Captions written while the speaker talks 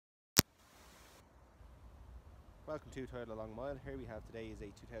Welcome to Toyota Long Mile. Here we have today is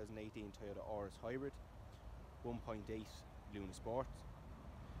a 2018 Toyota Auris Hybrid 1.8 Luna Sport.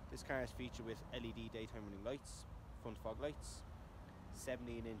 This car is featured with LED daytime running lights, front fog lights,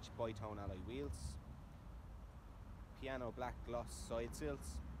 17-inch bitone alloy wheels, piano black gloss side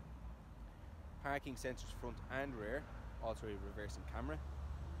sills, parking sensors front and rear, also a reversing camera,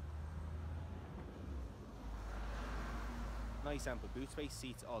 nice ample boot space,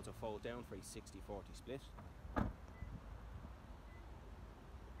 seats also fold down for a 60-40 split.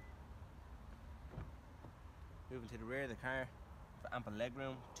 Moving to the rear of the car, for ample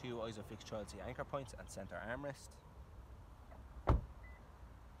legroom, two ISOFIX child seat anchor points and centre armrest.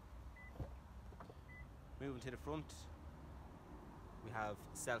 Moving to the front, we have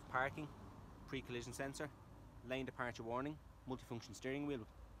self-parking, pre-collision sensor, lane departure warning, multifunction steering wheel with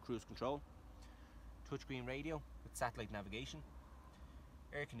cruise control, touchscreen radio with satellite navigation,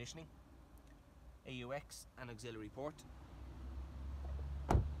 air conditioning, AUX and auxiliary port.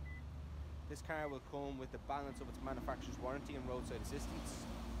 This car will come with the balance of its manufacturer's warranty and roadside assistance.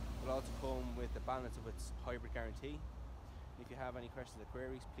 It will also come with the balance of its hybrid guarantee. If you have any questions or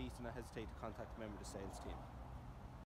queries, please do not hesitate to contact a member of the sales team.